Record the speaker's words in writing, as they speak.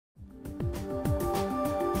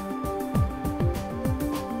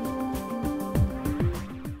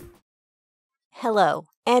Hello,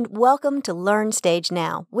 and welcome to Learn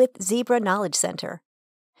StageNow with Zebra Knowledge Center.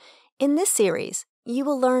 In this series, you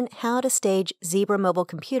will learn how to stage Zebra mobile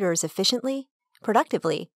computers efficiently,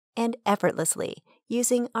 productively, and effortlessly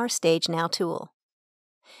using our StageNow tool.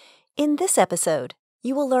 In this episode,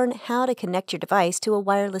 you will learn how to connect your device to a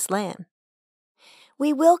wireless LAN.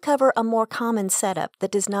 We will cover a more common setup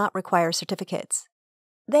that does not require certificates.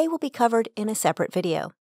 They will be covered in a separate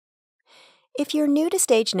video. If you're new to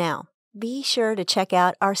StageNow, be sure to check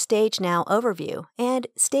out our StageNow overview and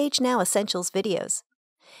StageNow Essentials videos.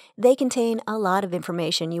 They contain a lot of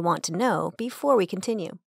information you want to know before we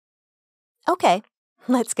continue. Okay,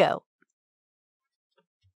 let's go.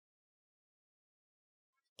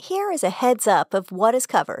 Here is a heads up of what is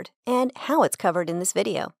covered and how it's covered in this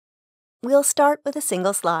video. We'll start with a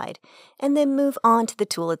single slide and then move on to the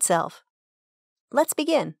tool itself. Let's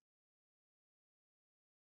begin.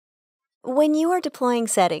 When you are deploying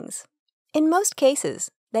settings, in most cases,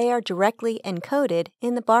 they are directly encoded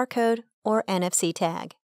in the barcode or NFC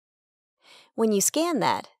tag. When you scan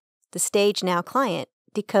that, the StageNow client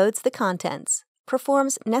decodes the contents,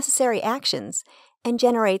 performs necessary actions, and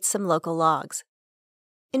generates some local logs.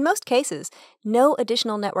 In most cases, no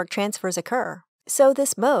additional network transfers occur, so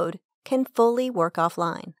this mode can fully work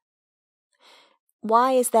offline.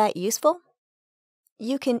 Why is that useful?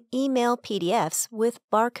 You can email PDFs with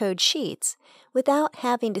barcode sheets without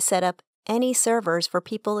having to set up any servers for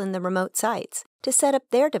people in the remote sites to set up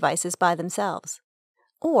their devices by themselves.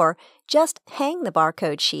 Or just hang the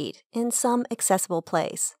barcode sheet in some accessible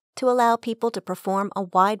place to allow people to perform a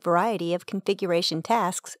wide variety of configuration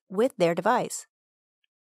tasks with their device.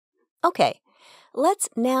 Okay, let's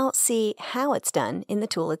now see how it's done in the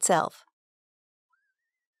tool itself.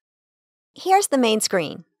 Here's the main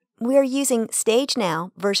screen. We're using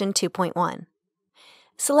StageNow version 2.1.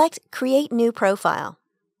 Select Create New Profile.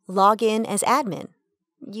 Log in as admin.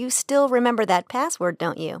 You still remember that password,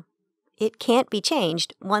 don't you? It can't be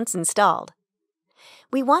changed once installed.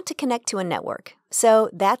 We want to connect to a network, so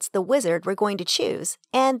that's the wizard we're going to choose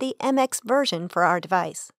and the MX version for our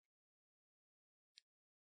device.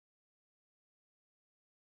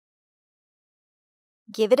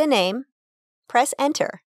 Give it a name. Press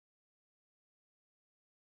Enter.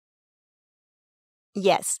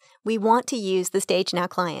 Yes, we want to use the StageNow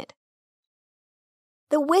client.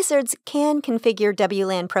 The wizards can configure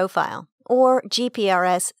WLAN profile or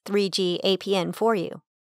GPRS 3G APN for you.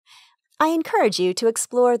 I encourage you to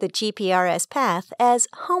explore the GPRS path as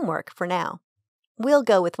homework for now. We'll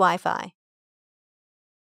go with Wi-Fi.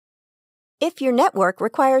 If your network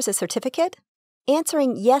requires a certificate,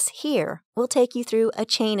 answering Yes Here will take you through a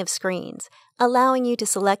chain of screens, allowing you to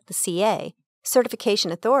select the CA,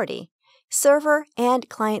 Certification Authority, Server and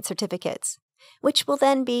Client Certificates, which will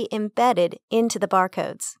then be embedded into the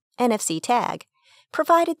barcodes, NFC tag,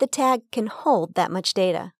 provided the tag can hold that much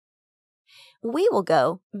data. We will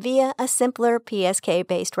go via a simpler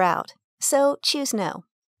PSK-based route, so choose No.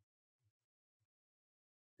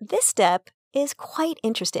 This step is quite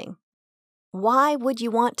interesting. Why would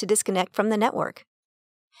you want to disconnect from the network?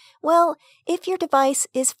 Well, if your device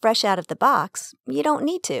is fresh out of the box, you don't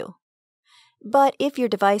need to. But if your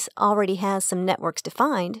device already has some networks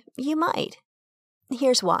defined, you might.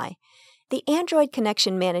 Here's why. The Android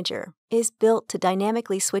Connection Manager is built to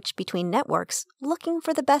dynamically switch between networks looking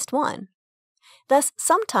for the best one. Thus,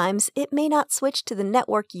 sometimes it may not switch to the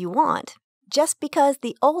network you want just because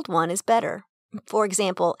the old one is better, for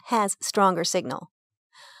example, has stronger signal.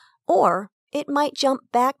 Or it might jump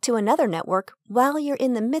back to another network while you're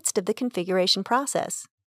in the midst of the configuration process.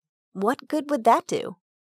 What good would that do?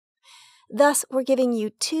 Thus, we're giving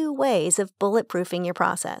you two ways of bulletproofing your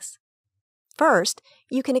process. First,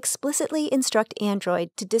 you can explicitly instruct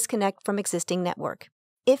Android to disconnect from existing network,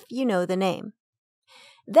 if you know the name.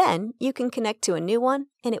 Then, you can connect to a new one,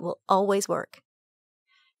 and it will always work.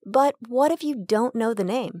 But what if you don't know the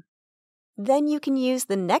name? Then you can use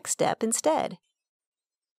the next step instead.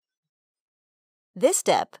 This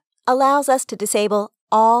step allows us to disable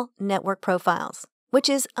all network profiles, which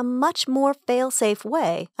is a much more fail-safe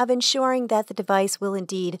way of ensuring that the device will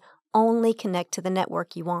indeed only connect to the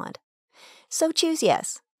network you want. So choose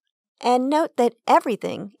Yes. And note that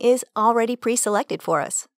everything is already pre-selected for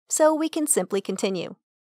us, so we can simply continue.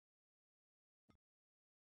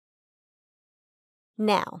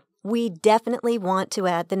 Now, we definitely want to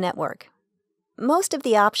add the network. Most of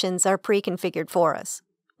the options are pre-configured for us.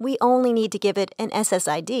 We only need to give it an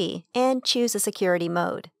SSID and choose a security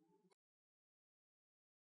mode.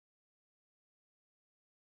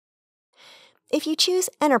 If you choose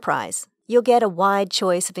Enterprise, you'll get a wide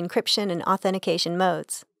choice of encryption and authentication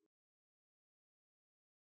modes.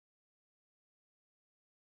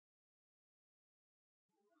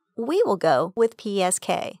 We will go with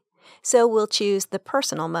PSK, so we'll choose the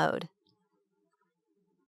personal mode.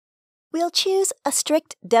 We'll choose a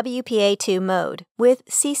strict WPA2 mode with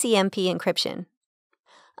CCMP encryption.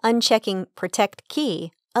 Unchecking Protect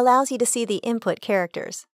Key allows you to see the input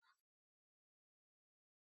characters.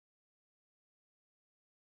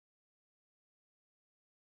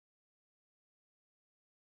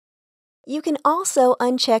 You can also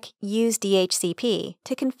uncheck Use DHCP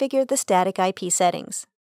to configure the static IP settings.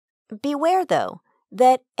 Beware, though,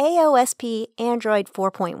 that AOSP Android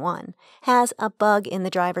 4.1 has a bug in the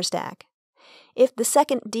driver stack. If the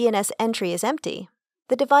second DNS entry is empty,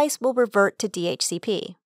 the device will revert to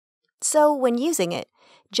DHCP. So when using it,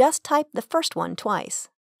 just type the first one twice.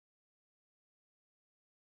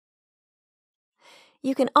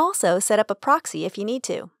 You can also set up a proxy if you need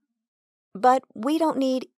to. But we don't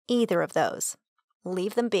need either of those.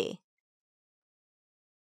 Leave them be.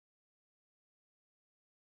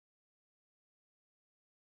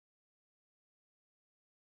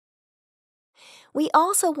 We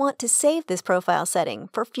also want to save this profile setting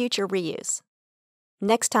for future reuse.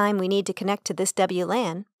 Next time we need to connect to this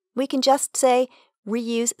WLAN, we can just say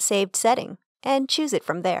Reuse Saved Setting and choose it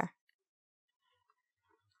from there.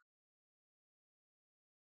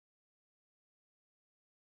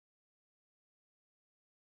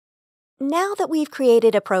 Now that we've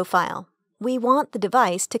created a profile, we want the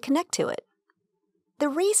device to connect to it. The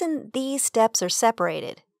reason these steps are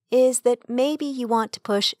separated is that maybe you want to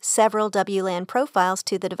push several WLAN profiles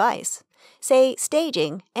to the device, say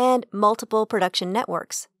staging and multiple production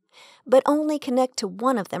networks, but only connect to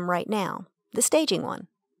one of them right now, the staging one.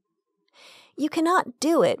 You cannot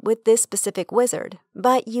do it with this specific wizard,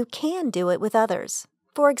 but you can do it with others,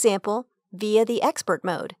 for example, via the expert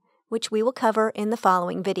mode, which we will cover in the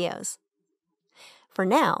following videos. For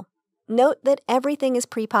now, note that everything is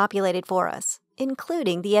pre-populated for us,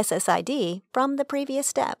 including the SSID from the previous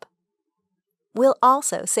step. We'll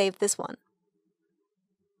also save this one.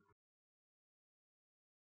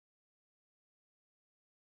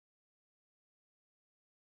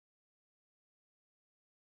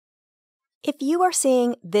 If you are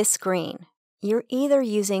seeing this screen, you're either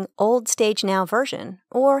using old StageNow version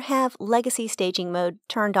or have legacy staging mode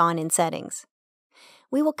turned on in settings.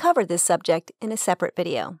 We will cover this subject in a separate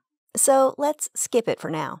video, so let's skip it for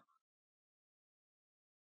now.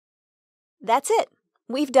 That's it.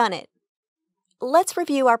 We've done it. Let's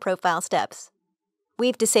review our profile steps.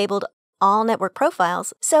 We've disabled all network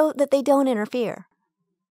profiles so that they don't interfere.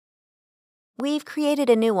 We've created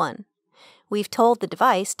a new one. We've told the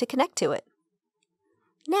device to connect to it.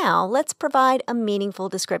 Now let's provide a meaningful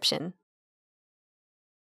description.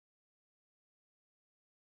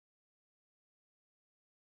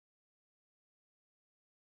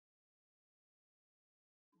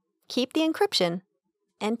 Keep the encryption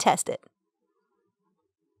and test it.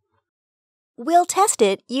 We'll test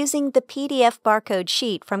it using the PDF barcode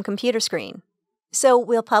sheet from Computer Screen. So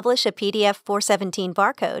we'll publish a PDF 417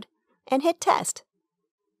 barcode and hit Test.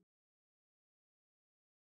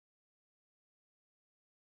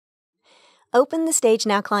 Open the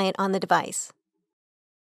StageNow client on the device.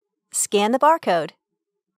 Scan the barcode.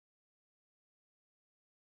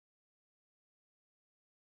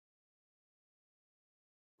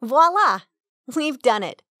 Voila! We've done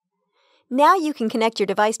it. Now you can connect your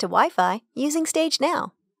device to Wi-Fi using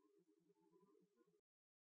StageNow.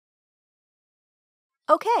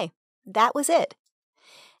 Okay, that was it.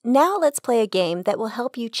 Now let's play a game that will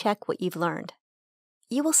help you check what you've learned.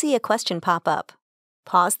 You will see a question pop up.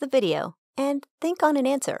 Pause the video and think on an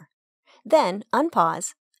answer. Then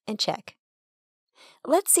unpause and check.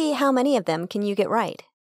 Let's see how many of them can you get right.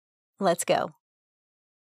 Let's go.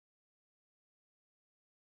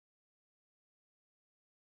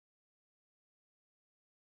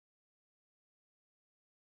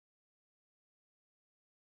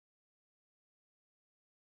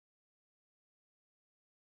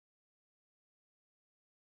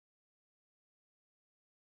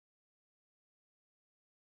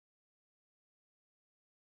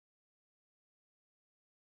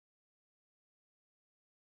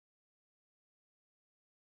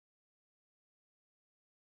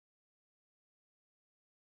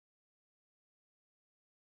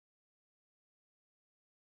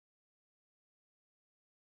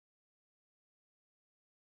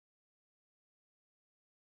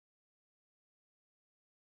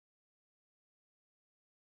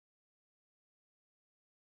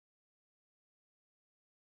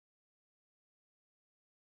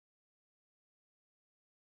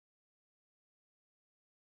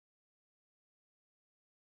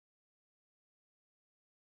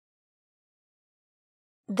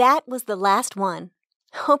 That was the last one.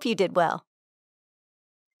 Hope you did well.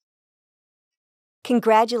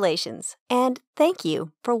 Congratulations, and thank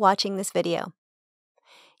you for watching this video.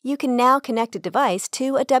 You can now connect a device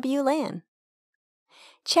to a WLAN.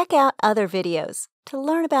 Check out other videos to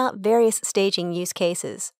learn about various staging use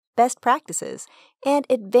cases, best practices, and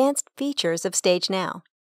advanced features of StageNow.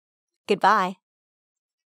 Goodbye.